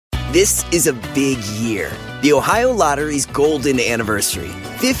This is a big year. The Ohio Lottery's golden anniversary.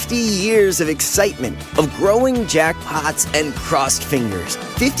 50 years of excitement, of growing jackpots and crossed fingers.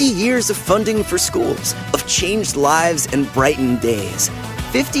 50 years of funding for schools, of changed lives and brightened days.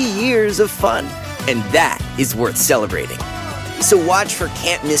 50 years of fun, and that is worth celebrating. So watch for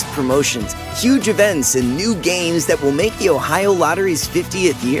can't-miss promotions, huge events, and new games that will make the Ohio Lottery's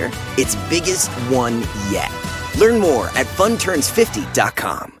 50th year its biggest one yet. Learn more at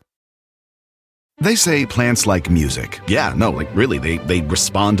funturns50.com. They say plants like music. Yeah, no, like really, they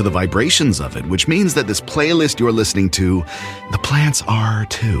respond to the vibrations of it, which means that this playlist you're listening to, the plants are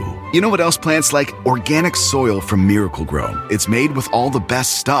too. You know what else plants like? Organic soil from Miracle-Gro. It's made with all the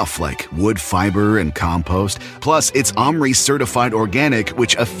best stuff like wood fiber and compost. Plus, it's OMRI certified organic,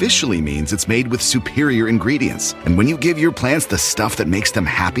 which officially means it's made with superior ingredients. And when you give your plants the stuff that makes them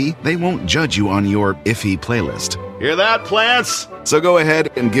happy, they won't judge you on your iffy playlist. Hear that, plants? So go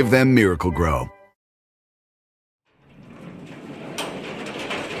ahead and give them Miracle-Gro.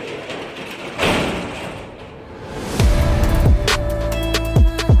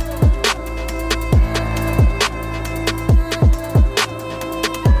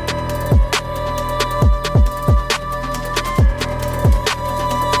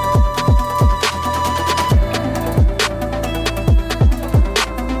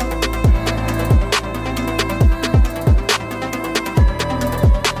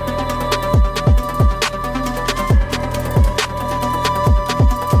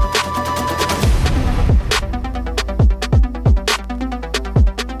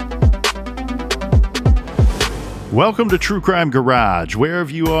 Welcome to True Crime Garage.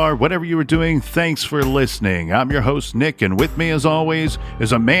 Wherever you are, whatever you are doing, thanks for listening. I'm your host, Nick, and with me, as always,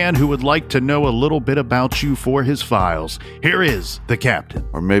 is a man who would like to know a little bit about you for his files. Here is the Captain.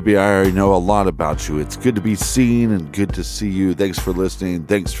 Or maybe I already know a lot about you. It's good to be seen and good to see you. Thanks for listening.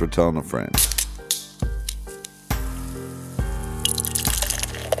 Thanks for telling a friend.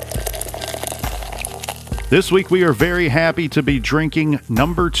 This week we are very happy to be drinking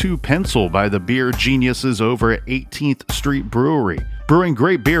Number 2 Pencil by the beer geniuses over at 18th Street Brewery, brewing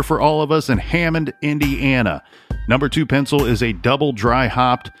great beer for all of us in Hammond, Indiana. Number 2 Pencil is a double dry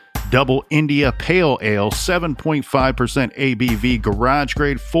hopped, double India Pale Ale, 7.5% ABV, garage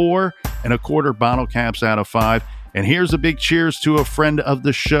grade, 4.25 bottle caps out of 5. And here's a big cheers to a friend of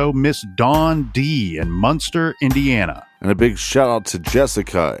the show, Miss Dawn D. in Munster, Indiana. And a big shout out to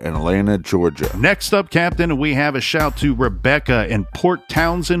Jessica in Atlanta, Georgia. Next up, Captain, we have a shout to Rebecca in Port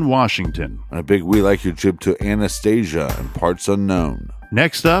Townsend, Washington. And a big we like your jib to Anastasia in Parts Unknown.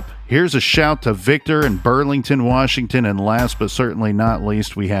 Next up, here's a shout to Victor in Burlington, Washington. And last but certainly not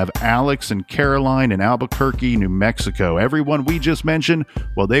least, we have Alex and Caroline in Albuquerque, New Mexico. Everyone we just mentioned,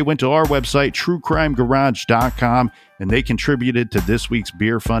 well, they went to our website, truecrimegarage.com, and they contributed to this week's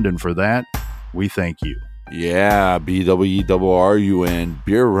beer fund. And for that, we thank you. Yeah, BWERRUN,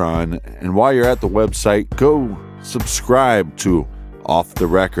 Beer Run. And while you're at the website, go subscribe to Off the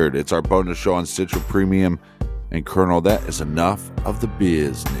Record. It's our bonus show on Stitcher Premium. And Colonel, that is enough of the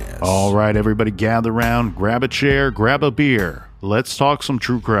business. All right, everybody gather around, grab a chair, grab a beer. Let's talk some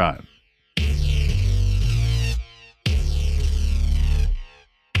true crime.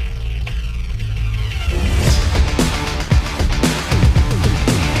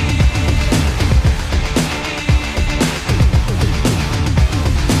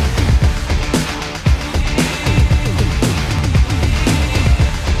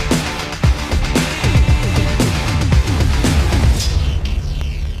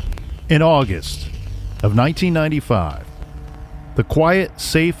 In August of 1995, the quiet,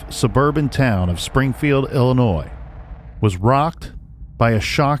 safe suburban town of Springfield, Illinois, was rocked by a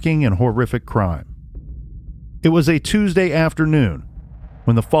shocking and horrific crime. It was a Tuesday afternoon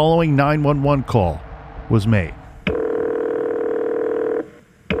when the following 911 call was made.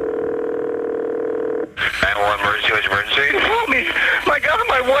 911 emergency, what's emergency? Help me! My God,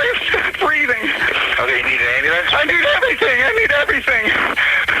 my wife's not breathing. Okay, you need an ambulance? I need everything. I need everything.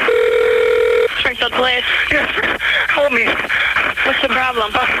 Springfield Police. Yes, help me. What's the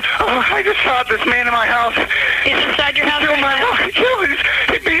problem? I just shot this man in my house. He's inside your house right now?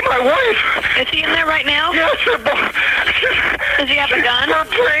 He beat my wife. Is he in there right now? Yes, sir. Does he have a gun? Her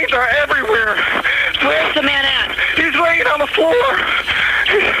brains are everywhere. Where's the man at? He's laying on the floor.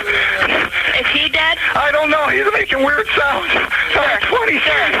 Is he dead? I don't know. He's making weird sounds. Sir. 20.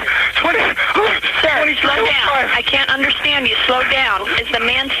 Sir. 20. Slow down. I can't understand you. Slow down. Is the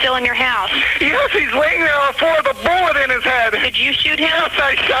man still in your house? Yes, he's laying there on the floor with a bullet in his head. Did you shoot him? Yes,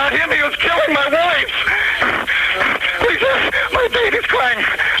 I shot him. He was killing my wife. Please, my baby's crying.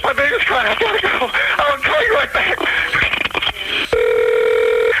 My baby's crying. I gotta go. I'll call you right back.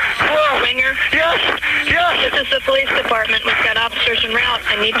 Winger? Yes. This is the police department. We've got officers en route.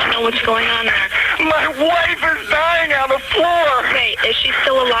 I need to know what's going on there. My wife is dying on the floor. Okay, is she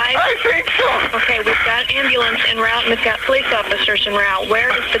still alive? I think so. Okay, we've got ambulance en route and we've got police officers en route.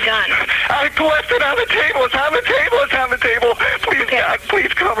 Where is the gun? I left it on the table. It's on the table. It's on the table. Please, Okay. God,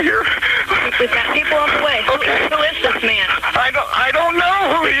 please come here. We've got people on the way. Okay. Who is this man? I don't know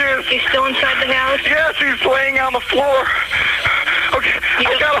who he is. He's still inside the house? Yes, he's laying on the floor. Okay, You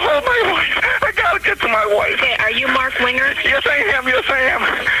I don't- gotta hold my wife. I gotta get to my wife. Okay, are you Mark Winger? Yes, I am. Yes, I am.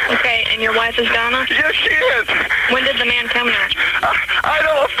 Okay, and your wife is Donna? Yes, she is. When did the man come there? I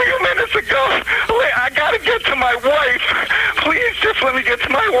don't know, a few minutes ago. Wait, I gotta get to my wife. Please, just let me get to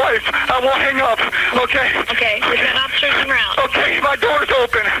my wife. I won't hang up. Okay? Okay, we've got officers en route. Okay, my door's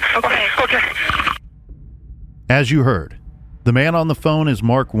open. Okay. Okay. As you heard, the man on the phone is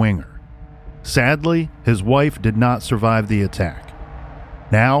Mark Winger. Sadly, his wife did not survive the attack.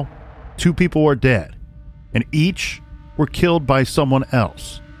 Now, 2 people are dead, and each were killed by someone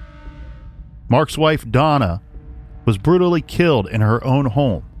else. Mark's wife, Donna, was brutally killed in her own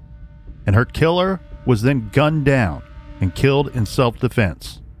home, and her killer was then gunned down and killed in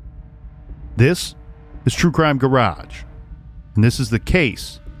self-defense. This is True Crime Garage, and this is the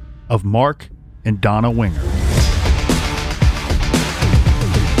case of Mark and Donna Winger.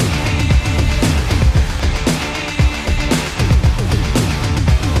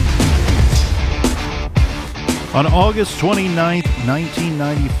 On August 29th,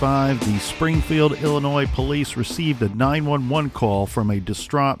 1995, the Springfield, Illinois police received a 911 call from a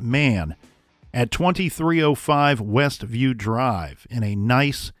distraught man at 2305 Westview Drive in a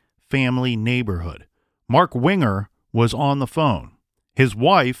nice family neighborhood. Mark Winger was on the phone. His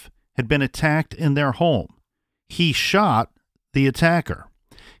wife had been attacked in their home. He shot the attacker.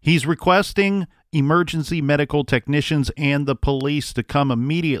 He's requesting emergency medical technicians and the police to come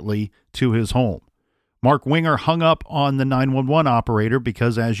immediately to his home. Mark Winger hung up on the 911 operator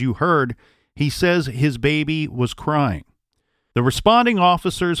because, as you heard, he says his baby was crying. The responding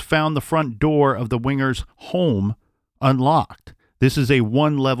officers found the front door of the Wingers' home unlocked. This is a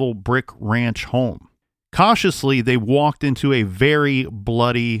 1-level brick ranch home. Cautiously, they walked into a very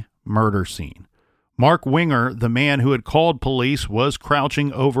bloody murder scene. Mark Winger, the man who had called police, was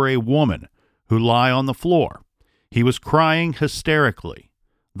crouching over a woman who lay on the floor. He was crying hysterically.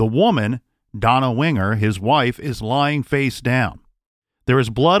 The woman, Donna Winger, his wife, is lying face down. There is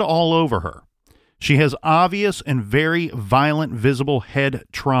blood all over her. She has obvious and very violent visible head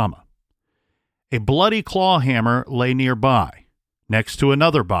trauma. A bloody claw hammer lay nearby, next to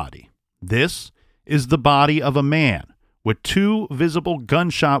another body. This is the body of a man with 2 visible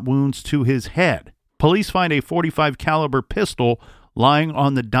gunshot wounds to his head. Police find a .45 caliber pistol lying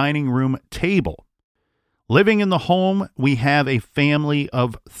on the dining room table. Living in the home, we have a family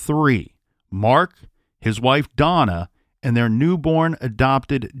of 3. Mark, his wife Donna, and their newborn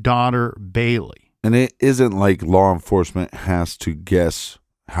adopted daughter Bailey. And it isn't like law enforcement has to guess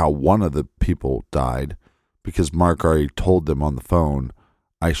how one of the people died, because Mark already told them on the phone,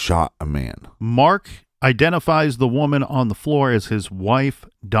 I shot a man. Mark identifies the woman on the floor as his wife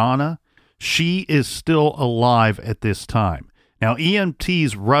Donna. She is still alive at this time. Now,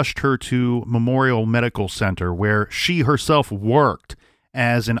 EMTs rushed her to Memorial Medical Center, where she herself worked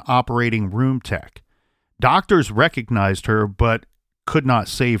as an operating room tech. Doctors recognized her but could not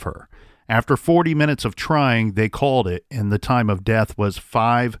save her. After 40 minutes of trying, they called it, and the time of death was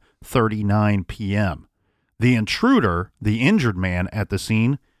 5:39 p.m. The intruder, the injured man at the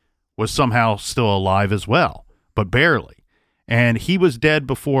scene, was somehow still alive as well, but barely, and he was dead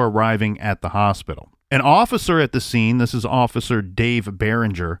before arriving at the hospital. An officer at the scene, this is Officer Dave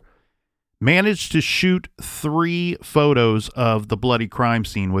Behringer, managed to shoot 3 photos of the bloody crime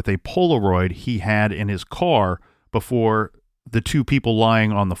scene with a Polaroid he had in his car before the 2 people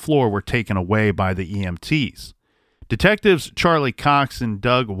lying on the floor were taken away by the EMTs. Detectives Charlie Cox and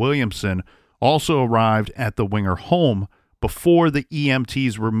Doug Williamson also arrived at the Winger home before the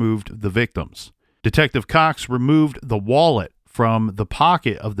EMTs removed the victims. Detective Cox removed the wallet from the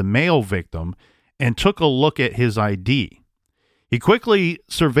pocket of the male victim and took a look at his ID. He quickly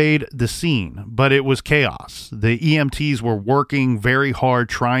surveyed the scene, but it was chaos. The EMTs were working very hard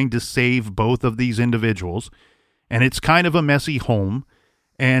trying to save both of these individuals, and it's kind of a messy home,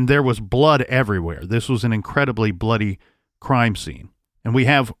 and there was blood everywhere. This was an incredibly bloody crime scene. And we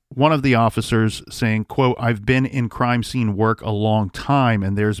have one of the officers saying, quote, I've been in crime scene work a long time,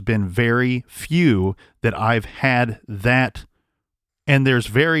 and there's been very few that I've had that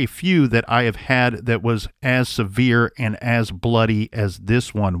was as severe and as bloody as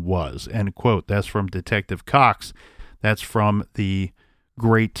this one was, end quote. That's from Detective Cox. That's from the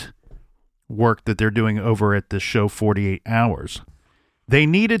great work that they're doing over at the show 48 Hours. They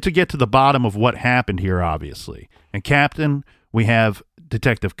needed to get to the bottom of what happened here, obviously. And Captain, we have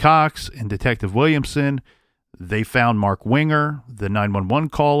Detective Cox and Detective Williamson. They found Mark Winger, the 911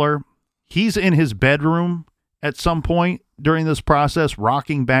 caller. He's in his bedroom at some point during this process,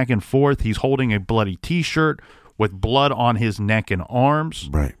 rocking back and forth. He's holding a bloody T-shirt with blood on his neck and arms.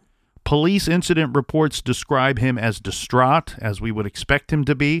 Right. Police incident reports describe him as distraught, as we would expect him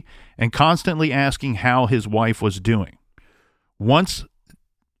to be, and constantly asking how his wife was doing. Once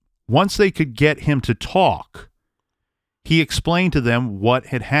they could get him to talk, he explained to them what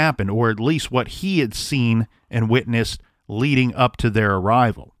had happened, or at least what he had seen and witnessed leading up to their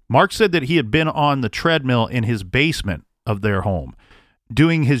arrival. Mark said that he had been on the treadmill in his basement of their home,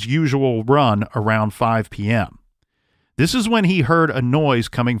 doing his usual run around 5 p.m. This is when he heard a noise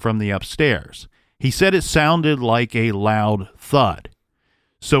coming from the upstairs. He said it sounded like a loud thud.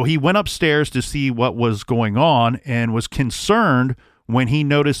 So he went upstairs to see what was going on and was concerned when he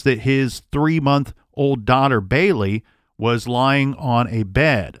noticed that his 3-month-old daughter, Bailey, was lying on a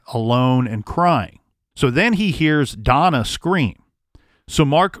bed, alone and crying. So then he hears Donna scream. So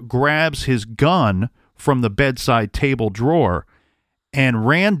Mark grabs his gun from the bedside table drawer and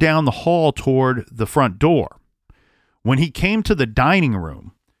ran down the hall toward the front door. When he came to the dining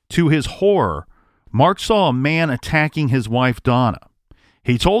room, to his horror, Mark saw a man attacking his wife, Donna.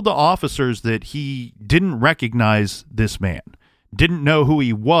 He told the officers that he didn't recognize this man, didn't know who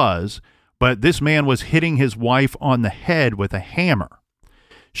he was, but this man was hitting his wife on the head with a hammer.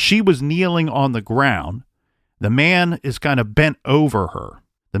 She was kneeling on the ground. The man is kind of bent over her.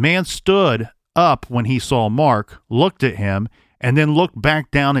 The man stood up when he saw Mark, looked at him, and then looked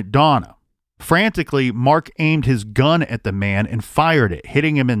back down at Donna. Frantically, Mark aimed his gun at the man and fired it,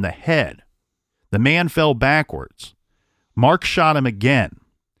 hitting him in the head. The man fell backwards. Mark shot him again.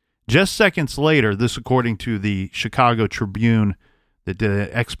 Just seconds later, this according to the Chicago Tribune that did an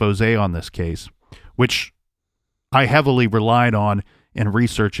expose on this case, which I heavily relied on in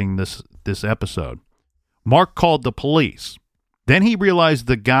researching this episode. Mark called the police. Then he realized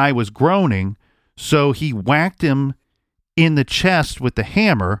the guy was groaning, so he whacked him in the chest with the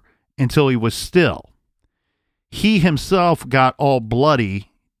hammer until he was still. He himself got all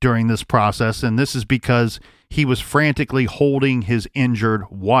bloody during this process, and this is because he was frantically holding his injured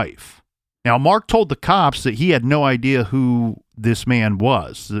wife. Now, Mark told the cops that he had no idea who this man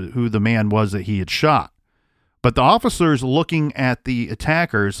was, who the man was that he had shot. But the officers looking at the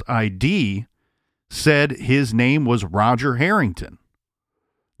attacker's ID said his name was Roger Harrington.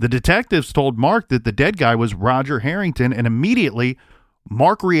 The detectives told Mark that the dead guy was Roger Harrington, and immediately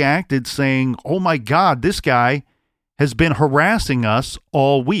Mark reacted saying, "Oh my God, this guy has been harassing us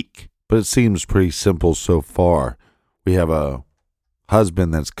all week." But it seems pretty simple so far. We have a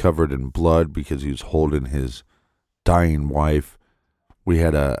husband that's covered in blood because he was holding his dying wife. We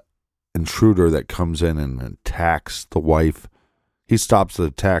had a intruder that comes in and attacks the wife. He stops the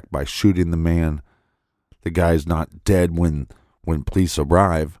attack by shooting the man. The guy's not dead when police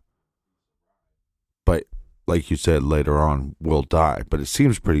arrive, but like you said, later on will die. But it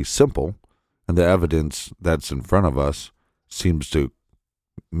seems pretty simple, and the evidence that's in front of us seems to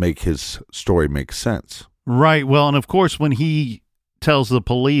make his story make sense. Right. Well, and of course, when he tells the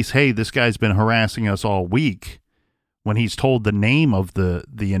police, hey, this guy's been harassing us all week, when he's told the name of the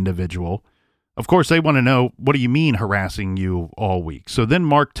individual, of course, they want to know, what do you mean harassing you all week? So then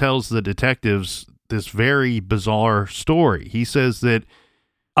Mark tells the detectives this very bizarre story. He says that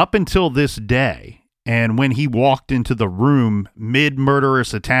up until this day, and when he walked into the room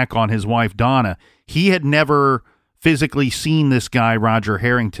mid-murderous attack on his wife, Donna, he had never physically seen this guy, Roger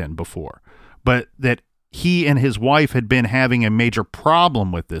Harrington, before, but that he and his wife had been having a major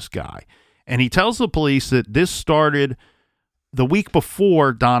problem with this guy. And he tells the police that this started the week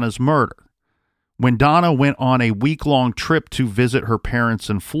before Donna's murder, when Donna went on a week-long trip to visit her parents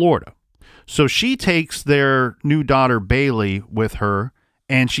in Florida. So she takes their new daughter, Bailey, with her,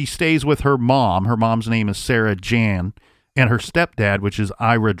 and she stays with her mom. Her mom's name is Sarah Jan, and her stepdad, which is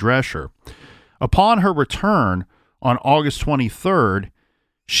Ira Drescher. Upon her return on August 23rd,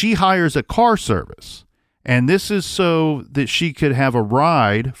 she hires a car service. And this is so that she could have a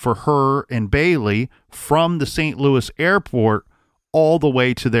ride for her and Bailey from the St. Louis airport all the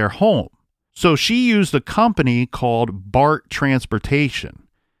way to their home. So she used a company called BART Transportation.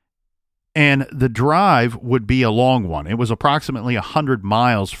 And the drive would be a long one. It was approximately 100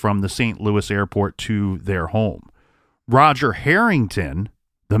 miles from the St. Louis airport to their home. Roger Harrington,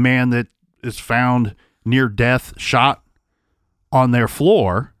 the man that is found near death, shot on their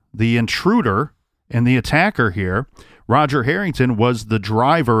floor, the intruder and the attacker here, Roger Harrington was the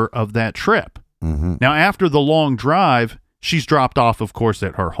driver of that trip. Now, after the long drive, she's dropped off, of course,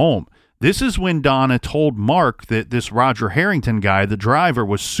 at her home. This is when Donna told Mark that this Roger Harrington guy, the driver,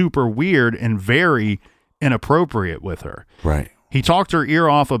 was super weird and very inappropriate with her. Right. He talked her ear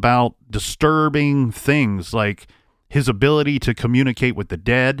off about disturbing things like his ability to communicate with the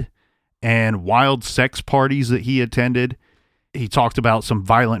dead and wild sex parties that he attended. He talked about some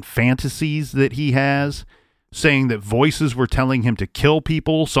violent fantasies that he has, saying that voices were telling him to kill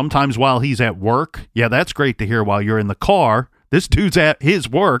people, sometimes while he's at work. Yeah, that's great to hear while you're in the car. This dude's at his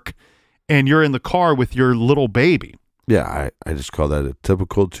work, and you're in the car with your little baby. Yeah, I just call that a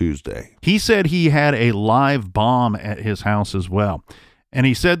typical Tuesday. He said he had a live bomb at his house as well. And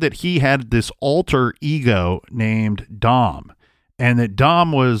he said that he had this alter ego named Dom, and that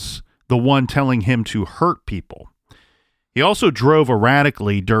Dom was the one telling him to hurt people. He also drove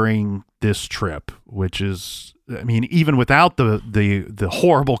erratically during this trip, which is, I mean, even without the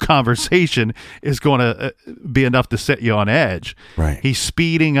horrible conversation, is going to be enough to set you on edge. Right. He's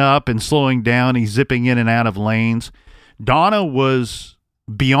speeding up and slowing down. He's zipping in and out of lanes. Donna was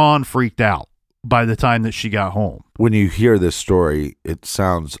beyond freaked out by the time that she got home. When you hear this story, it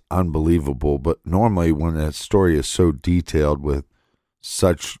sounds unbelievable, but normally when a story is so detailed with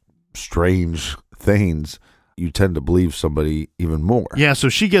such strange things, you tend to believe somebody even more. Yeah, so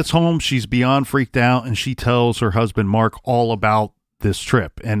she gets home, she's beyond freaked out, and she tells her husband Mark all about this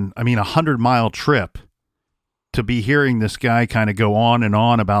trip. And I mean, 100-mile trip, to be hearing this guy kind of go on and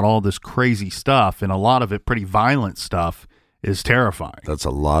on about all this crazy stuff, and a lot of it pretty violent stuff, is terrifying. That's a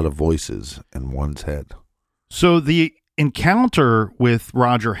lot of voices in one's head. So the encounter with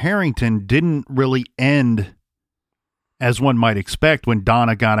Roger Harrington didn't really end as one might expect when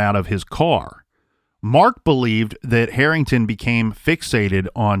Donna got out of his car. Mark believed that Harrington became fixated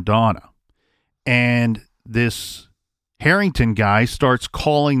on Donna, and this Harrington guy starts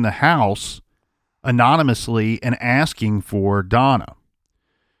calling the house anonymously and asking for Donna.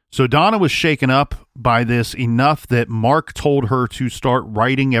 So Donna was shaken up by this enough that Mark told her to start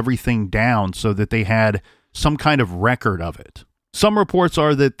writing everything down so that they had some kind of record of it. Some reports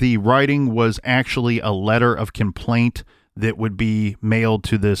are that the writing was actually a letter of complaint that would be mailed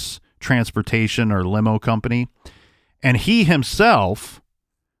to this transportation or limo company. And he himself,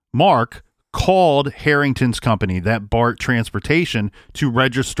 Mark, called Harrington's company, that BART Transportation, to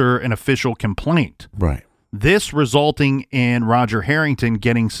register an official complaint. Right. This resulting in Roger Harrington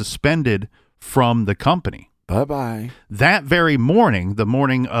getting suspended from the company. Bye-bye. That very morning, the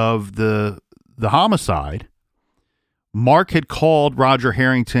morning of the homicide, Mark had called Roger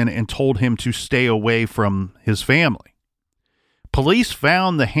Harrington and told him to stay away from his family. Police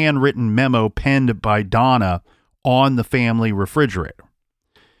found the handwritten memo penned by Donna on the family refrigerator.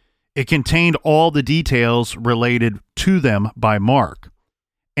 It contained all the details related to them by Mark,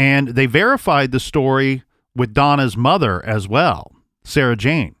 and they verified the story with Donna's mother as well, Sarah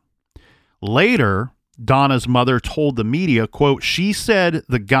Jane. Later, Donna's mother told the media, quote, she said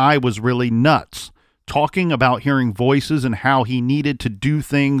the guy was really nuts, talking about hearing voices and how he needed to do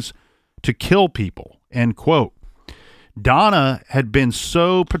things to kill people, end quote. Donna had been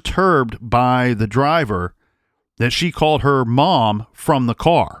so perturbed by the driver that she called her mom from the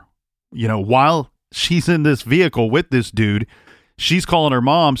car. You know, while she's in this vehicle with this dude, she's calling her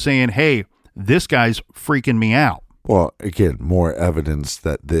mom saying, hey, this guy's freaking me out. Well, again, more evidence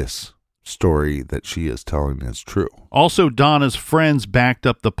that this story that she is telling is true. Also, Donna's friends backed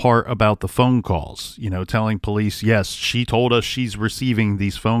up the part about the phone calls, you know, telling police, yes, she told us she's receiving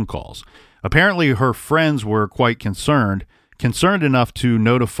these phone calls. Apparently, her friends were quite concerned enough to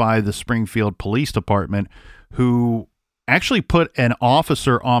notify the Springfield Police Department, who actually put an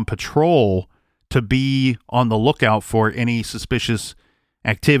officer on patrol to be on the lookout for any suspicious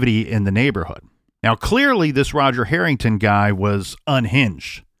activity in the neighborhood. Now, clearly, this Roger Harrington guy was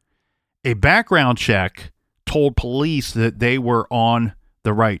unhinged. A background check told police that they were on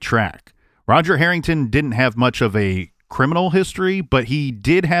the right track. Roger Harrington didn't have much of a criminal history, but he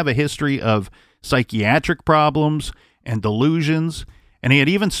did have a history of psychiatric problems and delusions, and he had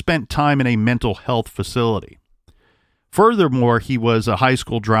even spent time in a mental health facility. Furthermore, he was a high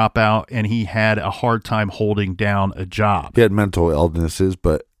school dropout, and he had a hard time holding down a job. He had mental illnesses,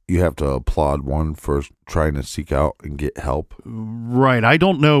 but you have to applaud one for trying to seek out and get help. Right. I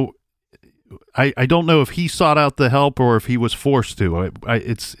don't know. I don't know if he sought out the help or if he was forced to.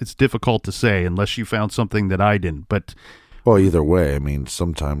 It's difficult to say unless you found something that I didn't. But well, either way, I mean,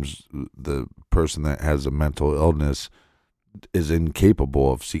 sometimes the person that has a mental illness is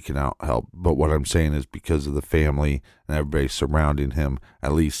incapable of seeking out help. But what I'm saying is because of the family and everybody surrounding him,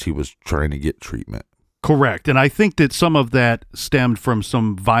 at least he was trying to get treatment. Correct. And I think that some of that stemmed from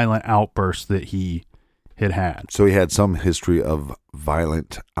some violent outbursts that he had. So he had some history of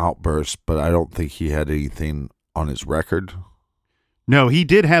violent outbursts, but I don't think he had anything on his record. No, he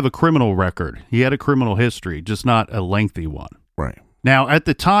did have a criminal record. He had a criminal history, just not a lengthy one. Right. Now, at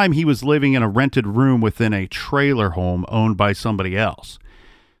the time, he was living in a rented room within a trailer home owned by somebody else.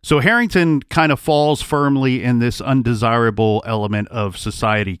 So Harrington kind of falls firmly in this undesirable element of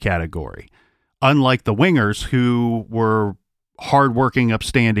society category, unlike the Wingers, who were hardworking,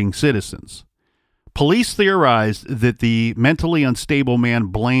 upstanding citizens. Police theorized that the mentally unstable man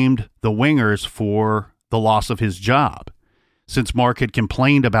blamed the Wingers for the loss of his job, since Mark had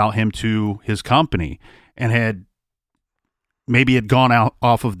complained about him to his company and had gone out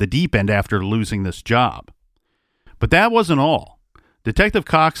off of the deep end after losing this job. But that wasn't all. Detective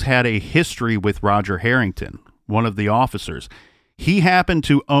Cox had a history with Roger Harrington, one of the officers. He happened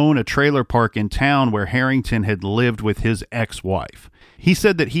to own a trailer park in town where Harrington had lived with his ex-wife. He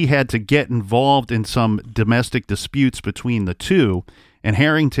said that he had to get involved in some domestic disputes between the two, and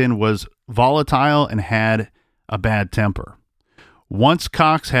Harrington was volatile and had a bad temper. Once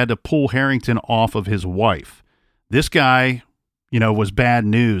Cox had to pull Harrington off of his wife. This guy, was bad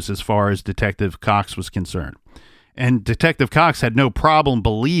news as far as Detective Cox was concerned. And Detective Cox had no problem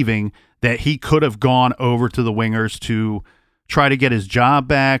believing that he could have gone over to the Wingers to try to get his job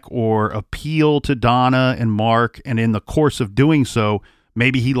back or appeal to Donna and Mark. And in the course of doing so,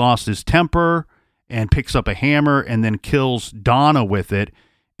 maybe he lost his temper and picks up a hammer and then kills Donna with it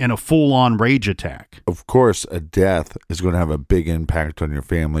in a full-on rage attack. Of course, a death is going to have a big impact on your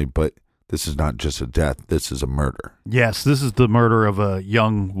family, but this is not just a death. This is a murder. Yes, this is the murder of a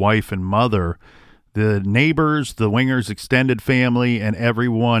young wife and mother. The neighbors, the Wingers' extended family, and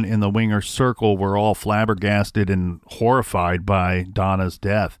everyone in the Wingers' circle were all flabbergasted and horrified by Donna's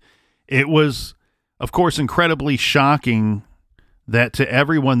death. It was, of course, incredibly shocking that to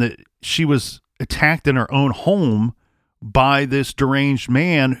everyone that she was attacked in her own home by this deranged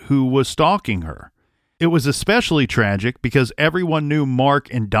man who was stalking her. It was especially tragic because everyone knew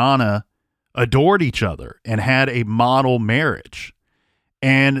Mark and Donna adored each other and had a model marriage.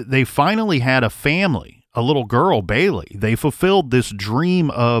 And they finally had a family, a little girl, Bailey. They fulfilled this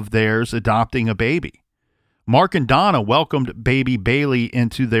dream of theirs, adopting a baby. Mark and Donna welcomed baby Bailey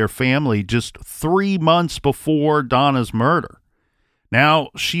into their family just 3 months before Donna's murder. Now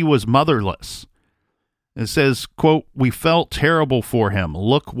she was motherless. It says, quote, "We felt terrible for him.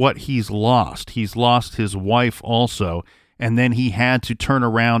 Look what he's lost. He's lost his wife also, and then he had to turn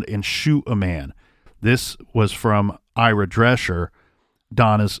around and shoot a man." This was from Ira Drescher,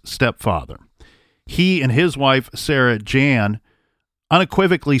 Donna's stepfather. He and his wife, Sarah Jan,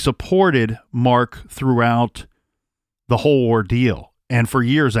 unequivocally supported Mark throughout the whole ordeal and for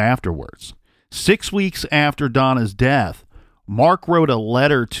years afterwards. 6 weeks after Donna's death, Mark wrote a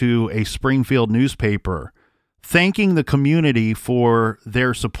letter to a Springfield newspaper thanking the community for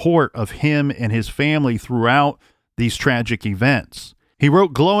their support of him and his family throughout these tragic events. He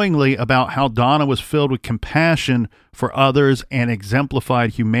wrote glowingly about how Donna was filled with compassion for others and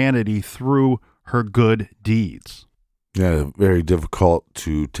exemplified humanity through her good deeds. Yeah, very difficult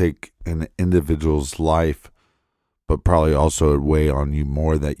to take an individual's life, but probably also weigh on you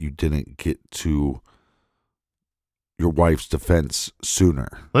more that you didn't get to your wife's defense sooner.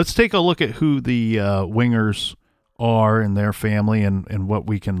 Let's take a look at who the Wingers are and their family and what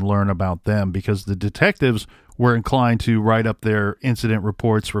we can learn about them, because the detectives were inclined to write up their incident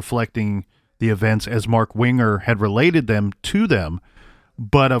reports reflecting the events as Mark Winger had related them to them.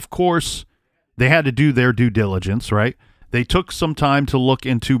 But of course, they had to do their due diligence, right? They took some time to look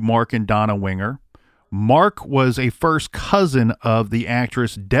into Mark and Donna Winger. Mark was a first cousin of the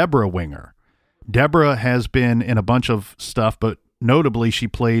actress Deborah Winger. Deborah has been in a bunch of stuff, but notably she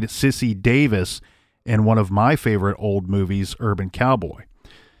played Sissy Davis in one of my favorite old movies, Urban Cowboy.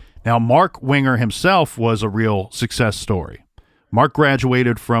 Now, Mark Winger himself was a real success story. Mark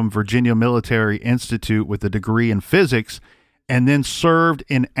graduated from Virginia Military Institute with a degree in physics and then served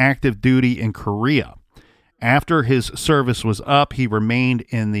in active duty in Korea. After his service was up, he remained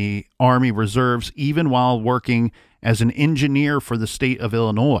in the Army Reserves even while working as an engineer for the state of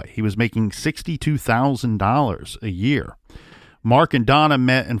Illinois. He was making $62,000 a year. Mark and Donna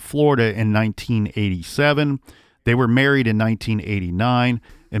met in Florida in 1987. They were married in 1989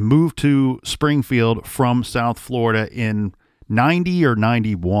 and moved to Springfield from South Florida in 90 or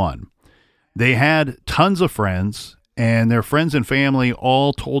 91. They had tons of friends, and their friends and family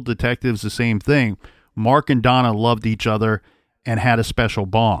all told detectives the same thing. Mark and Donna loved each other and had a special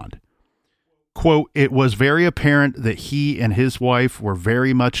bond. quote, "It was very apparent that he and his wife were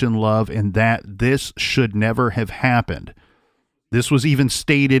very much in love and that this should never have happened." This was even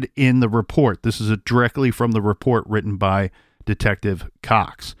stated in the report. This is directly from the report written by Detective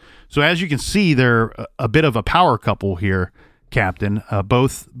Cox. So as you can see, they're a bit of a power couple here, Captain.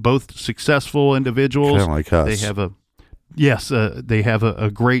 Both successful individuals. Kind of like us. They have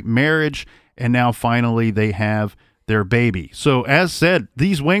a great marriage, and now finally they have their baby. So as said,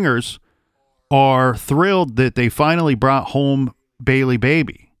 these wingers are thrilled that they finally brought home Bailey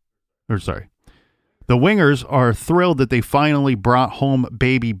baby. The wingers are thrilled that they finally brought home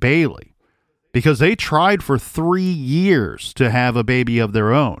baby Bailey, because they tried for 3 years to have a baby of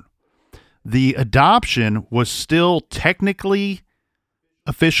their own. The adoption was still technically,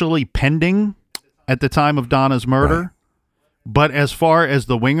 officially pending at the time of Donna's murder. Right. But as far as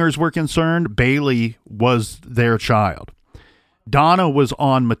the wingers were concerned, Bailey was their child. Donna was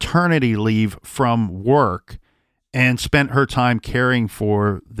on maternity leave from work and spent her time caring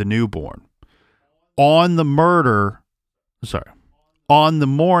for the newborn. On the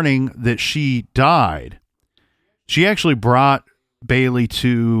morning that she died, she actually brought Bailey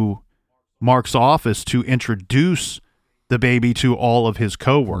to Mark's office to introduce the baby to all of his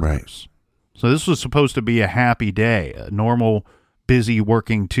coworkers. Right. So this was supposed to be a happy day, a normal, busy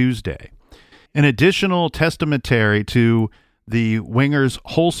working Tuesday. An additional testamentary to the wingers'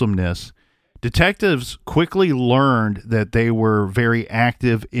 wholesomeness, detectives quickly learned that they were very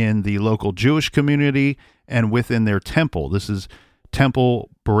active in the local Jewish community and within their temple. This is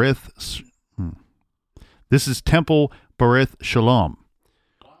Temple Berith Shalom.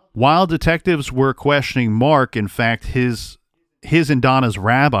 While detectives were questioning Mark, in fact, his and Donna's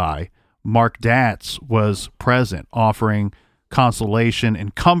rabbi, Mark Datz, was present, offering consolation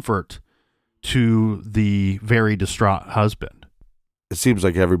and comfort to the very distraught husband. It seems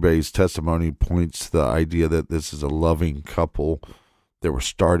like everybody's testimony points to the idea that this is a loving couple. They were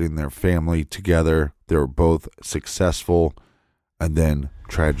starting their family together. They were both successful, and then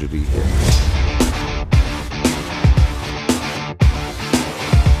tragedy hit.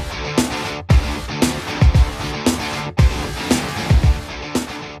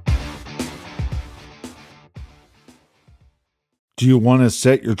 Do you want to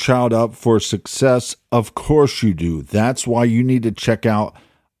set your child up for success? Of course you do. That's why you need to check out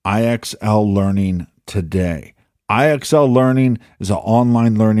IXL Learning today. IXL Learning is an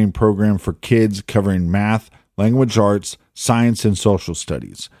online learning program for kids covering math, language arts, science, and social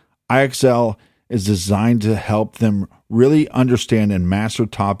studies. IXL is designed to help them really understand and master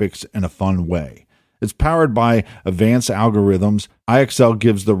topics in a fun way. It's powered by advanced algorithms. IXL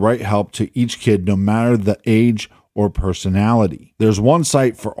gives the right help to each kid, no matter the age or personality. There's one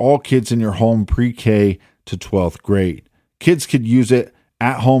site for all kids in your home pre-K to 12th grade. Kids could use it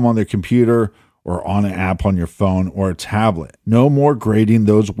at home on their computer or on an app on your phone or a tablet. No more grading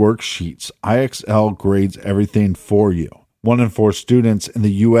those worksheets. IXL grades everything for you. 1 in 4 students in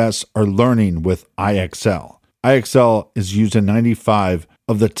the U.S. are learning with IXL. IXL is used in 95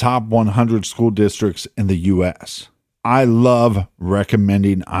 of the top 100 school districts in the U.S. I love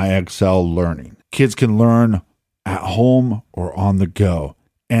recommending IXL Learning. Kids can learn at home or on the go.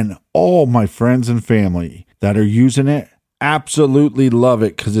 And all my friends and family that are using it absolutely love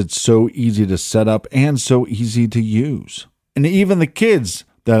it because it's so easy to set up and so easy to use. And even the kids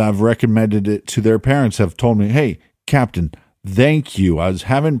that I've recommended it to their parents have told me, "Hey, Captain, thank you. I was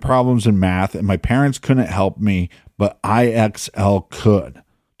having problems in math and my parents couldn't help me, but IXL could."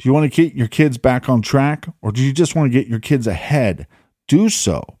 Do you want to get your kids back on track, or do you just want to get your kids ahead? Do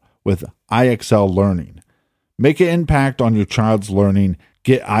so with IXL Learning. Make an impact on your child's learning.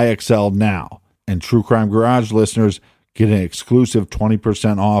 Get IXL now. And True Crime Garage listeners get an exclusive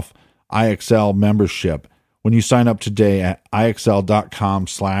 20% off IXL membership when you sign up today at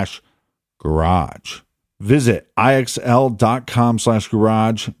IXL.com/garage. Visit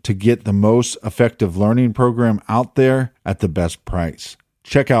IXL.com/garage to get the most effective learning program out there at the best price.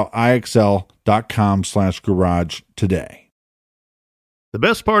 Check out IXL.com/garage today. The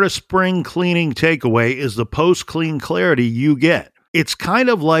best part of spring cleaning takeaway is the post-clean clarity you get. It's kind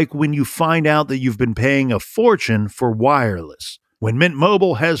of like when you find out that you've been paying a fortune for wireless. When Mint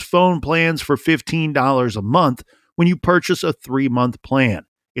Mobile has phone plans for $15 a month when you purchase a 3-month plan.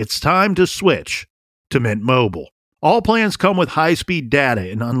 It's time to switch to Mint Mobile. All plans come with high-speed data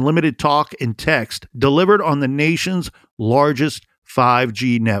and unlimited talk and text delivered on the nation's largest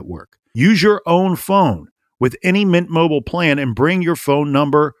 5G network. Use your own phone with any Mint Mobile plan and bring your phone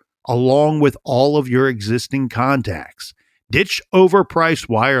number along with all of your existing contacts. Ditch overpriced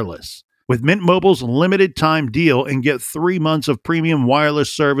wireless. with Mint Mobile's limited time deal and get 3 months of premium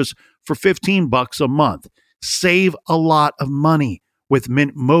wireless service for $15 a month. Save a lot of money with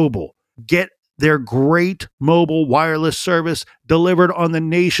Mint Mobile. Get their great mobile wireless service delivered on the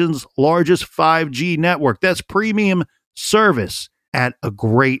nation's largest 5G network. That's premium service at a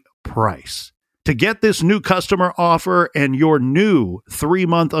great price. To get this new customer offer and your new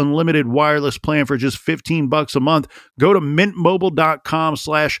 3-month unlimited wireless plan for just $15 a month, go to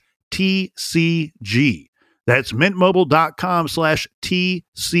mintmobile.com/TCG. That's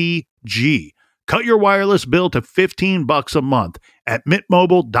mintmobile.com/TCG. Cut your wireless bill to $15 a month at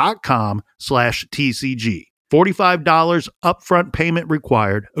mintmobile.com/TCG. $45 upfront payment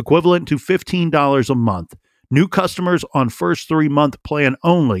required, equivalent to $15 a month. New customers on first 3-month plan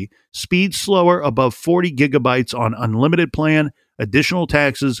only. Speed slower above 40 gigabytes on unlimited plan. Additional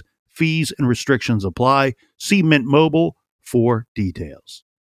taxes, fees, and restrictions apply. See Mint Mobile for details.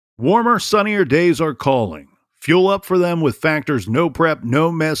 Warmer, sunnier days are calling. Fuel up for them with Factor's no prep, no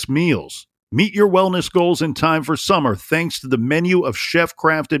mess meals. Meet your wellness goals in time for summer thanks to the menu of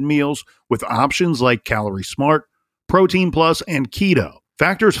chef-crafted meals with options like Calorie Smart, Protein Plus, and Keto.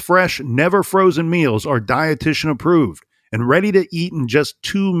 Factor's fresh, never-frozen meals are dietitian approved and ready to eat in just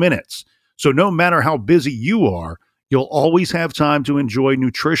 2 minutes. So no matter how busy you are, you'll always have time to enjoy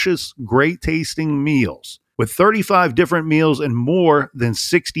nutritious, great-tasting meals. With 35 different meals and more than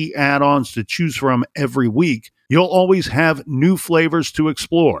 60 add-ons to choose from every week, you'll always have new flavors to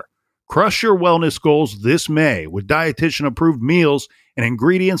explore. Crush your wellness goals this May with dietitian-approved meals and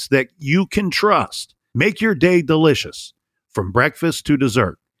ingredients that you can trust. Make your day delicious, from breakfast to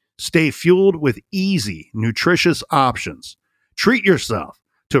dessert. Stay fueled with easy, nutritious options. Treat yourself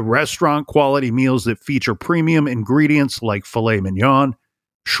to restaurant-quality meals that feature premium ingredients like filet mignon,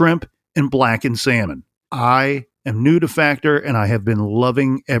 shrimp, and blackened salmon. I am new to Factor, and I have been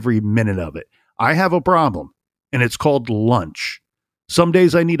loving every minute of it. I have a problem, and it's called lunch. Some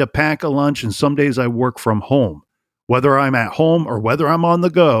days I need to pack a lunch, and some days I work from home. Whether I'm at home or whether I'm on the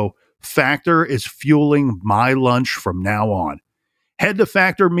go, Factor is fueling my lunch from now on. Head to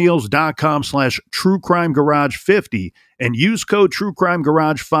factormeals.com/TrueCrimeGarage50 and use code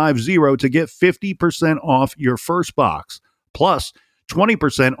TrueCrimeGarage50 to get 50% off your first box, plus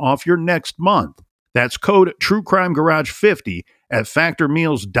 20% off your next month. That's code TrueCrimeGarage50 at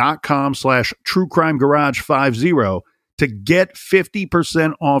factormeals.com/TrueCrimeGarage50 to get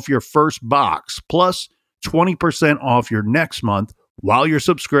 50% off your first box, plus 20% off your next month while your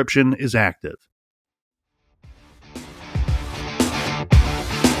subscription is active.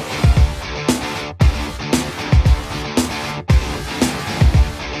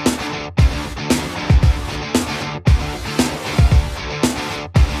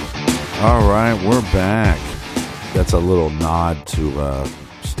 All right, we're back. That's a little nod to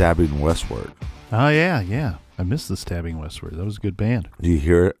Stabbing Westward. Oh, yeah. I missed the Stabbing Westward. That was a good band. Do you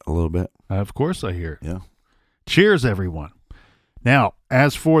hear it a little bit? Of course I hear it. Yeah. Cheers, everyone. Now,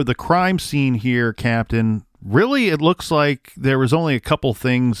 as for the crime scene here, Captain, really it looks like there was only a couple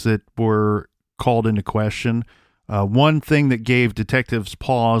things that were called into question. One thing that gave detectives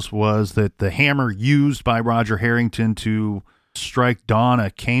pause was that the hammer used by Roger Harrington to strike Donna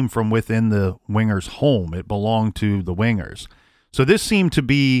came from within the Wingers' home. It belonged to the Wingers. So this seemed to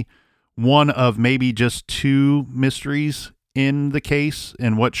be one of maybe just 2 mysteries in the case,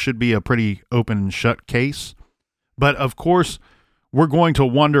 in what should be a pretty open and shut case. But of course, we're going to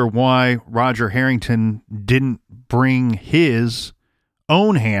wonder why Roger Harrington didn't bring his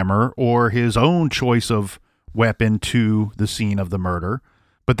own hammer or his own choice of weapon to the scene of the murder.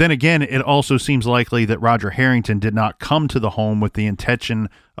 But then again, it also seems likely that Roger Harrington did not come to the home with the intention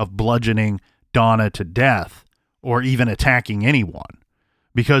of bludgeoning Donna to death or even attacking anyone,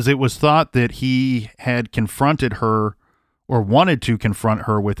 because it was thought that he had confronted her or wanted to confront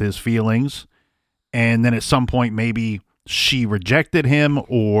her with his feelings, and then at some point maybe she rejected him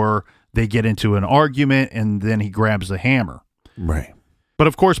or they get into an argument and then he grabs the hammer. Right. But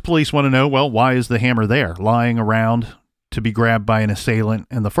of course, police want to know, well, why is the hammer there, lying around to be grabbed by an assailant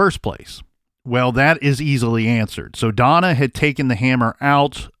in the first place? Well, that is easily answered. So Donna had taken the hammer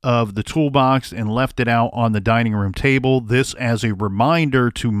out of the toolbox and left it out on the dining room table, this as a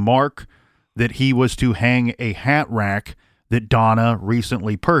reminder to Mark that he was to hang a hat rack that Donna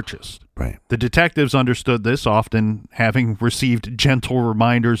recently purchased. Right. The detectives understood this, often having received gentle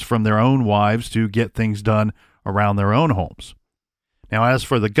reminders from their own wives to get things done around their own homes. Now, as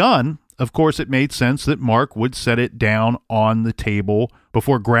for the gun, of course, it made sense that Mark would set it down on the table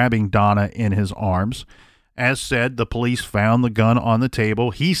before grabbing Donna in his arms. As said, the police found the gun on the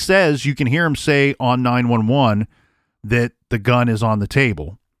table. He says, you can hear him say on 911 that the gun is on the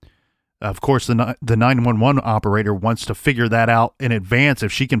table. Of course, the 911 operator wants to figure that out in advance.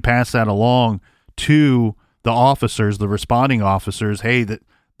 If she can pass that along to the officers, the responding officers, hey, that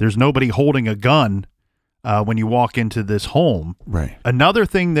there's nobody holding a gun when you walk into this home. Right. Another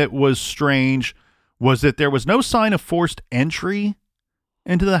thing that was strange was that there was no sign of forced entry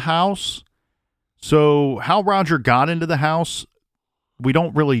into the house. So how Roger got into the house, we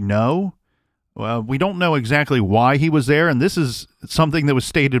don't really know. We don't know exactly why he was there, and this is something that was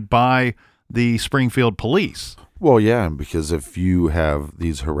stated by the Springfield police. Well, yeah, because if you have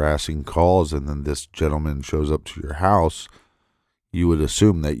these harassing calls and then this gentleman shows up to your house, you would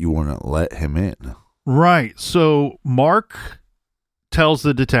assume that you wouldn't let him in. Right. So Mark tells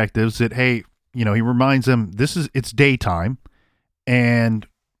the detectives that, hey, he reminds them it's daytime, and,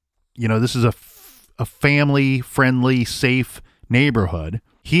 this is a family-friendly, safe neighborhood.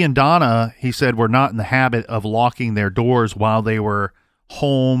 He and Donna, he said, were not in the habit of locking their doors while they were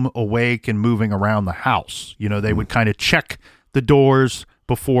home, awake, and moving around the house. They would kind of check the doors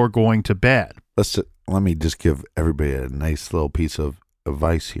before going to bed. Let me just give everybody a nice little piece of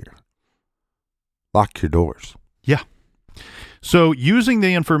advice here. Lock your doors. Yeah. So using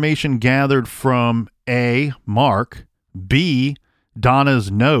the information gathered from A, Mark, B, Donna's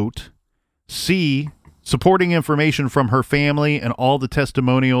note, C, supporting information from her family and all the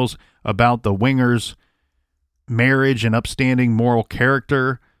testimonials about the Wingers' marriage and upstanding moral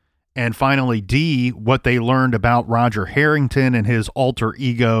character, and finally D, what they learned about Roger Harrington and his alter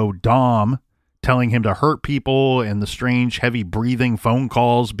ego Dom, telling him to hurt people, and the strange heavy breathing phone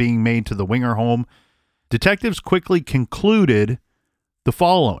calls being made to the Winger home, detectives quickly concluded the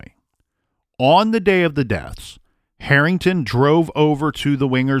following. On the day of the deaths, Harrington drove over to the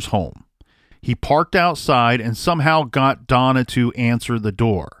Wingers' home. He parked outside and somehow got Donna to answer the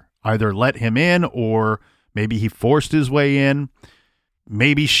door. Either let him in, or maybe he forced his way in.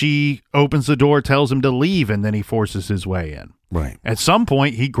 Maybe she opens the door, tells him to leave, and then he forces his way in. Right. At some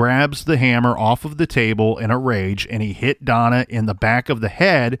point, he grabs the hammer off of the table in a rage, and he hit Donna in the back of the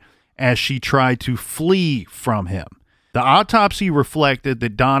head as she tried to flee from him. The autopsy reflected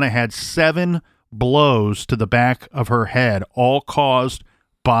that Donna had 7 blows to the back of her head, all caused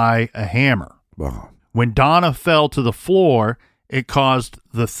by a hammer. Wow. When Donna fell to the floor, it caused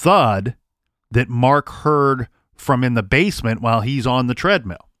the thud that Mark heard from in the basement while he's on the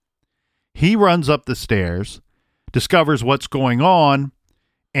treadmill. He runs up the stairs, discovers what's going on,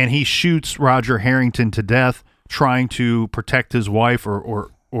 and he shoots Roger Harrington to death, trying to protect his wife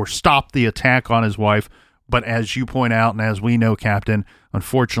or stop the attack on his wife. But as you point out, and as we know, Captain,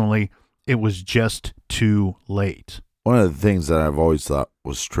 unfortunately, it was just too late. One of the things that I've always thought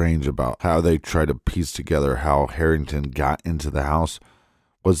was strange about how they tried to piece together how Harrington got into the house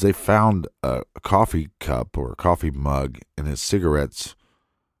was they found a coffee cup or a coffee mug and his cigarettes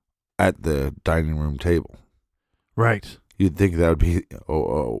at the dining room table. Right. You'd think that would be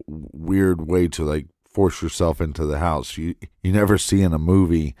a weird way to force yourself into the house. You never see in a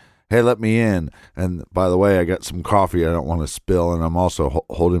movie, hey, let me in. And by the way, I got some coffee I don't want to spill, and I'm also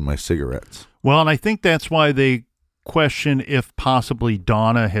holding my cigarettes. Well, and I think that's why they question if possibly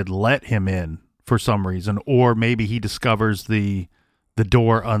Donna had let him in for some reason, or maybe he discovers the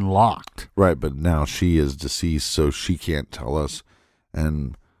door unlocked. Right, but now she is deceased, so she can't tell us.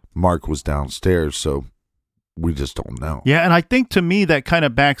 And Mark was downstairs, so we just don't know. Yeah, and I think to me that kind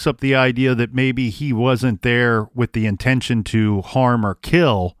of backs up the idea that maybe he wasn't there with the intention to harm or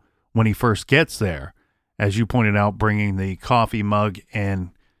kill when he first gets there. As you pointed out, bringing the coffee mug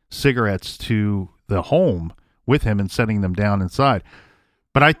and cigarettes to the home with him and setting them down inside.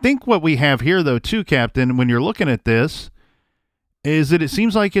 But I think what we have here, though, too, Captain, when you're looking at this, is that it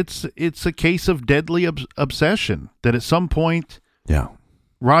seems like it's a case of deadly obsession. That at some point, yeah,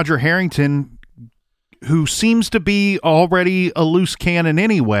 Roger Harrington, who seems to be already a loose cannon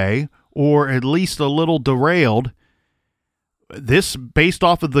anyway, or at least a little derailed, this based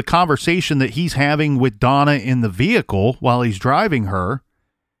off of the conversation that he's having with Donna in the vehicle while he's driving her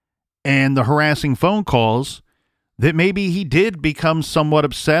and the harassing phone calls, that maybe he did become somewhat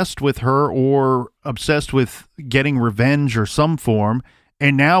obsessed with her or obsessed with getting revenge or some form.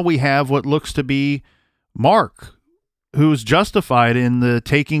 And now we have what looks to be Mark, who's justified in the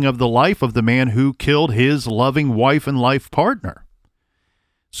taking of the life of the man who killed his loving wife and life partner.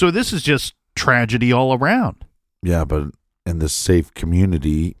 So this is just tragedy all around. Yeah, but in this safe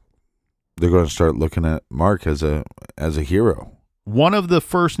community, they're going to start looking at Mark as a hero. One of the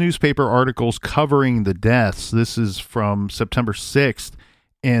first newspaper articles covering the deaths, this is from September 6th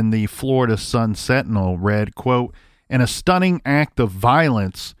in the Florida Sun-Sentinel, read, quote, "In a stunning act of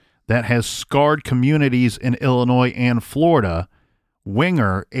violence that has scarred communities in Illinois and Florida,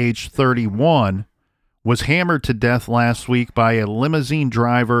 Winger, age 31, was hammered to death last week by a limousine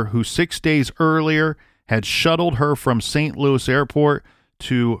driver who 6 days earlier had shuttled her from St. Louis Airport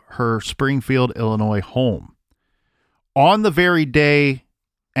to her Springfield, Illinois home. On the very day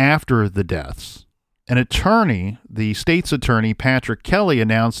after the deaths, an attorney, the state's attorney, Patrick Kelly,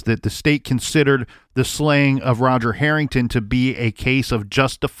 announced that the state considered the slaying of Roger Harrington to be a case of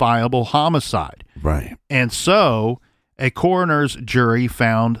justifiable homicide. Right. And so a coroner's jury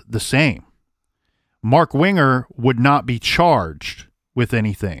found the same. Mark Winger would not be charged with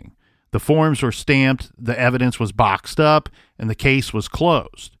anything. The forms were stamped, the evidence was boxed up, and the case was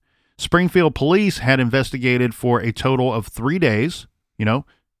closed. Springfield police had investigated for a total of 3 days,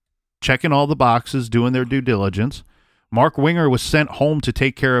 checking all the boxes, doing their due diligence. Mark Winger was sent home to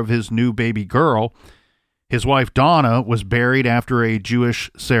take care of his new baby girl. His wife, Donna, was buried after a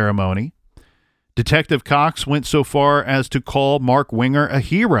Jewish ceremony. Detective Cox went so far as to call Mark Winger a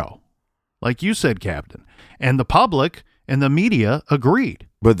hero, like you said, Captain. And the public and the media agreed.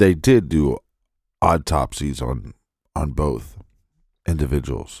 But they did do autopsies on both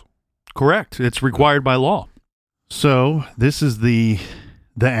individuals. Correct. It's required by law. So this is the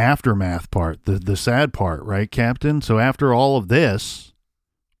aftermath part, the sad part, right, Captain? So after all of this,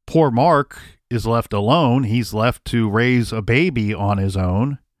 poor Mark is left alone. He's left to raise a baby on his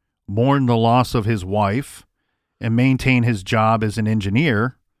own, mourn the loss of his wife, and maintain his job as an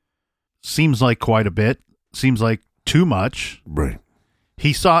engineer. Seems like quite a bit. Seems like too much. Right.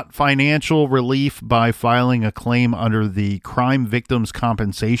 He sought financial relief by filing a claim under the Crime Victims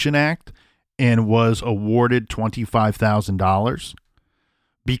Compensation Act and was awarded $25,000.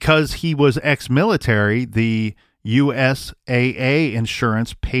 Because he was ex-military, the USAA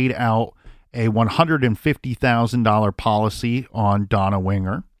insurance paid out a $150,000 policy on Donna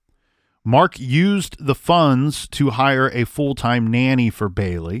Winger. Mark used the funds to hire a full-time nanny for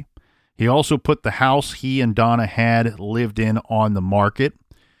Bailey. He also put the house he and Donna had lived in on the market,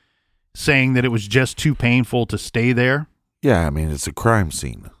 saying that it was just too painful to stay there. Yeah, I mean, it's a crime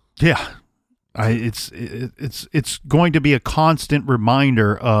scene. Yeah. It's going to be a constant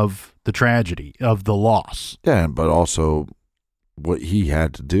reminder of the tragedy, of the loss. Yeah, but also what he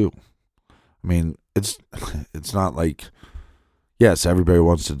had to do. I mean, it's not like, yes, everybody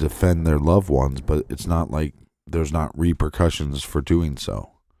wants to defend their loved ones, but it's not like there's not repercussions for doing so.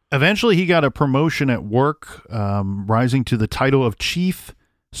 Eventually, he got a promotion at work, rising to the title of Chief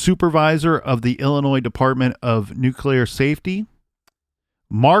Supervisor of the Illinois Department of Nuclear Safety.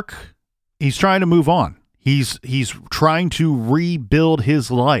 Mark, he's trying to move on. He's trying to rebuild his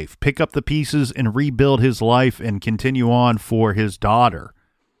life, pick up the pieces and rebuild his life and continue on for his daughter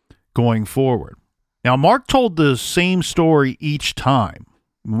going forward. Now, Mark told the same story each time.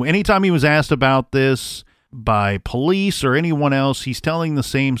 Anytime he was asked about this by police or anyone else, he's telling the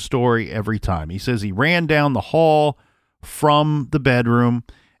same story every time. He says he ran down the hall from the bedroom,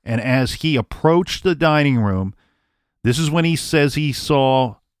 and as he approached the dining room, this is when he says he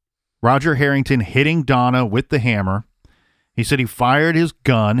saw Roger Harrington hitting Donna with the hammer. He said he fired his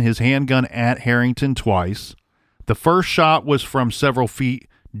handgun at Harrington twice. The first shot was from several feet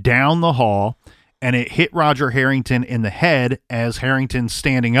down the hall, and it hit Roger Harrington in the head as Harrington's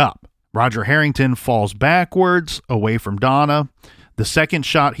standing up. Roger Harrington falls backwards away from Donna. The second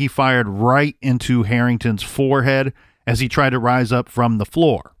shot he fired right into Harrington's forehead as he tried to rise up from the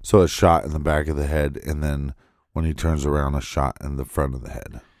floor. So a shot in the back of the head, and then when he turns around, a shot in the front of the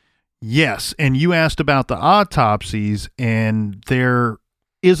head. Yes, and you asked about the autopsies, and there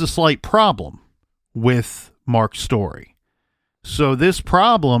is a slight problem with Mark's story. So this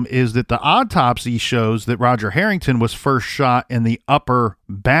problem is that the autopsy shows that Roger Harrington was first shot in the upper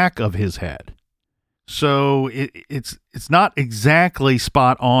back of his head. So it's not exactly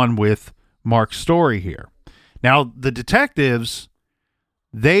spot on with Mark's story here. Now, the detectives,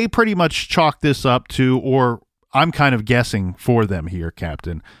 they pretty much chalk this up to, or I'm kind of guessing for them here,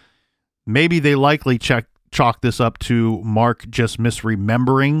 Captain, maybe they likely chalk this up to Mark just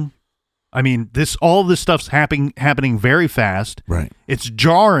misremembering. I mean, all this stuff's happening very fast. Right. It's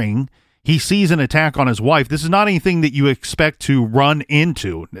jarring. He sees an attack on his wife. This is not anything that you expect to run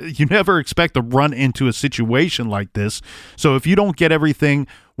into. You never expect to run into a situation like this. So if you don't get everything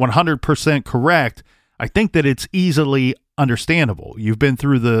 100% correct, I think that it's easily understandable. You've been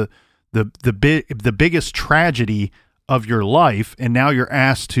through the biggest tragedy of your life, and now you're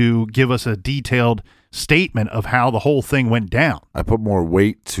asked to give us a detailed statement of how the whole thing went down. I put more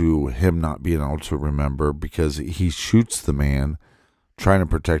weight to him not being able to remember because he shoots the man trying to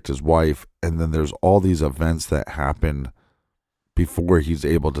protect his wife, and then there's all these events that happen before he's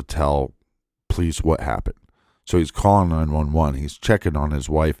able to tell police what happened. So he's calling 911. He's checking on his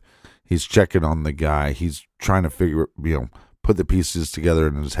wife. He's checking on the guy. He's trying to put the pieces together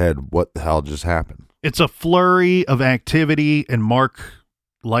in his head. What the hell just happened? It's a flurry of activity, and Mark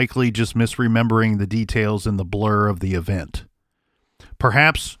likely just misremembering the details in the blur of the event.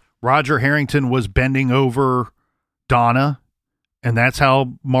 Perhaps Roger Harrington was bending over Donna, and that's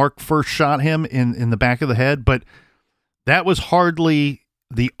how Mark first shot him in the back of the head. But that was hardly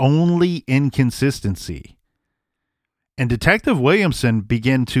the only inconsistency. And Detective Williamson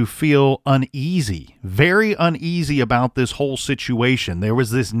began to feel uneasy, very uneasy about this whole situation. There was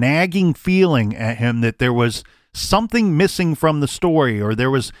this nagging feeling at him that there was something missing from the story, or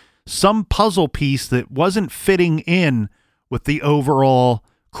there was some puzzle piece that wasn't fitting in with the overall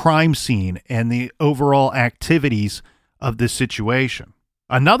crime scene and the overall activities of this situation.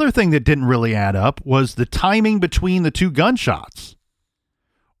 Another thing that didn't really add up was the timing between the two gunshots.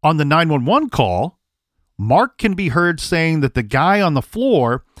 On the 911 call, Mark can be heard saying that the guy on the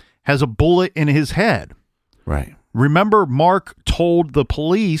floor has a bullet in his head. Right. Remember, Mark told the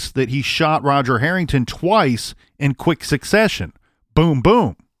police that he shot Roger Harrington twice in quick succession. Boom,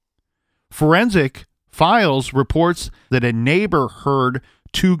 boom. Forensic Files reports that a neighbor heard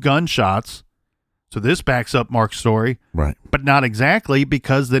 2 gunshots. So this backs up Mark's story. Right. But not exactly,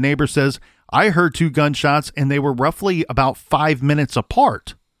 because the neighbor says, I heard 2 gunshots and they were roughly about 5 minutes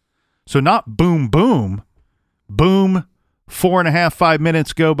apart. So not boom, boom, boom, 4.5, 5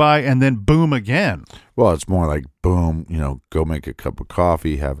 minutes go by, and then boom again. Well, it's more like boom, go make a cup of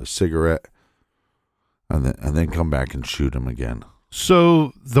coffee, have a cigarette, and then come back and shoot him again.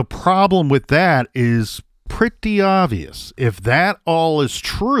 So the problem with that is pretty obvious. If that all is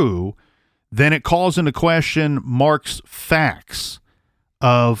true, then it calls into question Mark's facts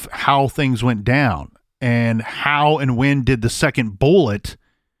of how things went down and how and when did the second bullet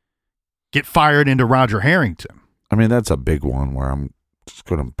get fired into Roger Harrington. I mean, that's a big one where I'm just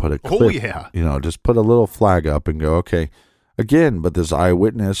going to put a clip. Oh, yeah. Just put a little flag up and go, okay, again, but this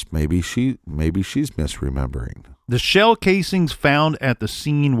eyewitness, maybe she's misremembering. The shell casings found at the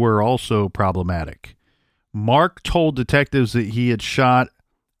scene were also problematic. Mark told detectives that he had shot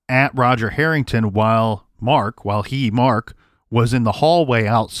at Roger Harrington while Mark was in the hallway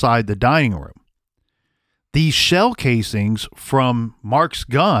outside the dining room. These shell casings from Mark's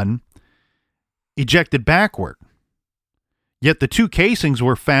gun ejected backward. Yet the 2 casings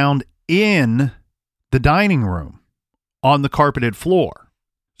were found in the dining room on the carpeted floor.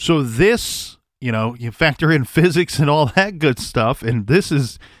 So this, you factor in physics and all that good stuff, and this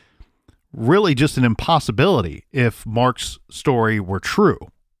is really just an impossibility if Mark's story were true.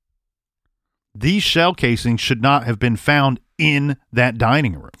 These shell casings should not have been found in that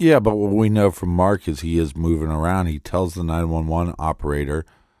dining room. Yeah, but what we know from Mark is he is moving around. He tells the 911 operator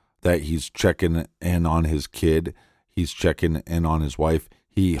that he's checking in on his kid. He's checking in on his wife.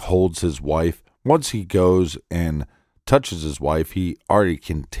 He holds his wife. Once he goes and touches his wife, he already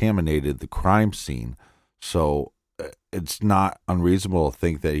contaminated the crime scene. So it's not unreasonable to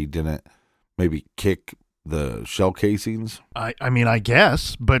think that he didn't maybe kick the shell casings. I mean, I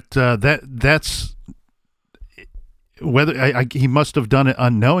guess, but that's whether he must have done it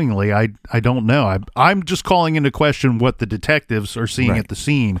unknowingly. I don't know. I'm just calling into question what the detectives are seeing at the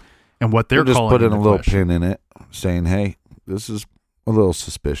scene and what they're calling into question. Just put in a little pin in it, saying, "Hey, this is a little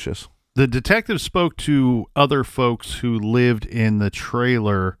suspicious." The detective spoke to other folks who lived in the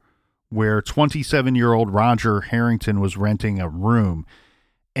trailer where 27-year-old Roger Harrington was renting a room.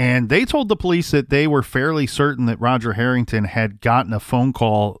 And they told the police that they were fairly certain that Roger Harrington had gotten a phone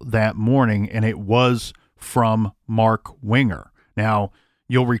call that morning, and it was from Mark Winger. Now,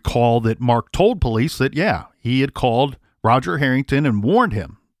 you'll recall that Mark told police that, he had called Roger Harrington and warned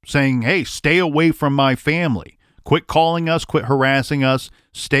him, saying, hey, stay away from my family. Quit calling us, quit harassing us,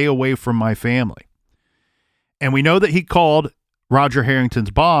 stay away from my family. And we know that he called Roger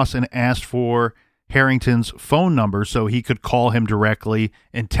Harrington's boss and asked for Harrington's phone number so he could call him directly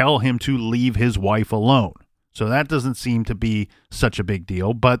and tell him to leave his wife alone. So that doesn't seem to be such a big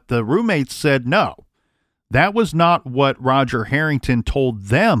deal. But the roommates said no. That was not what Roger Harrington told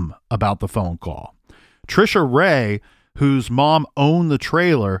them about the phone call. Trisha Ray, whose mom owned the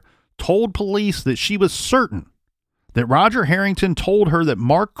trailer, told police that she was certain that Roger Harrington told her that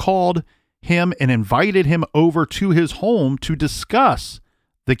Mark called him and invited him over to his home to discuss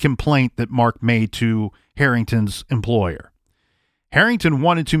the complaint that Mark made to Harrington's employer. Harrington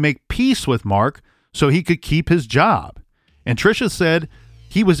wanted to make peace with Mark so he could keep his job. And Trisha said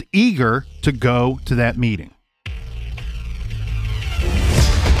he was eager to go to that meeting.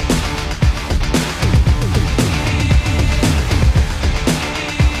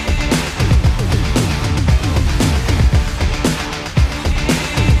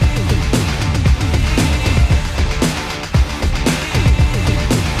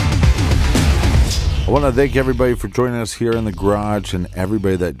 I want to thank everybody for joining us here in the garage and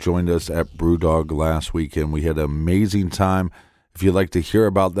everybody that joined us at Brewdog last weekend. We had an amazing time. If you'd like to hear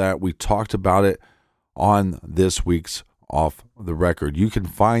about that, we talked about it on this week's Off the Record. You can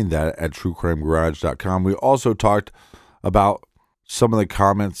find that at truecrimegarage.com. We also talked about some of the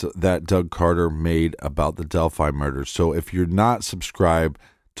comments that Doug Carter made about the Delphi murders. So if you're not subscribed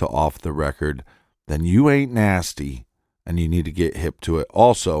to Off the Record, then you ain't nasty and you need to get hip to it.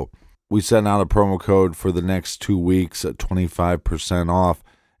 Also, we sent out a promo code for the next 2 weeks at 25% off.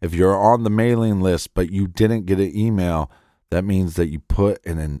 If you're on the mailing list but you didn't get an email, that means that you put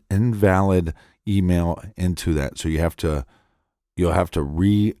in an invalid email into that. So you'll have to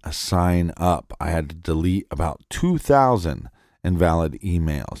re-sign up. I had to delete about 2,000 invalid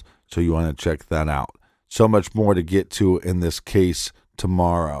emails. So you want to check that out. So much more to get to in this case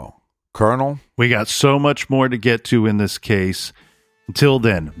tomorrow. Colonel? We got so much more to get to in this case. Until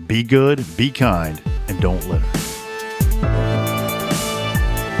then, be good, be kind, and don't litter.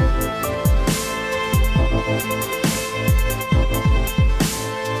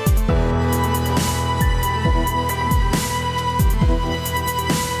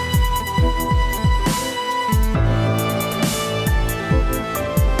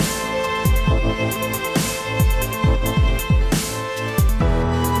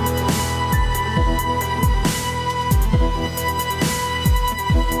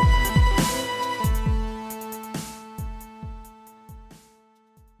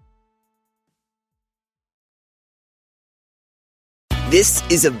 This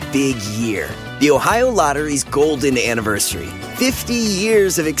is a big year. The Ohio Lottery's golden anniversary. 50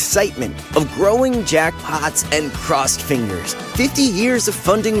 years of excitement, of growing jackpots and crossed fingers. 50 years of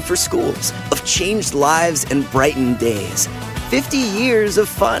funding for schools, of changed lives and brightened days. 50 years of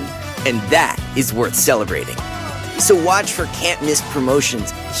fun, and that is worth celebrating. So watch for can't-miss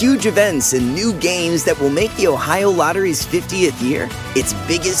promotions, huge events, and new games that will make the Ohio Lottery's 50th year its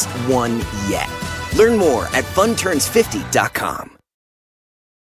biggest one yet. Learn more at funturns50.com.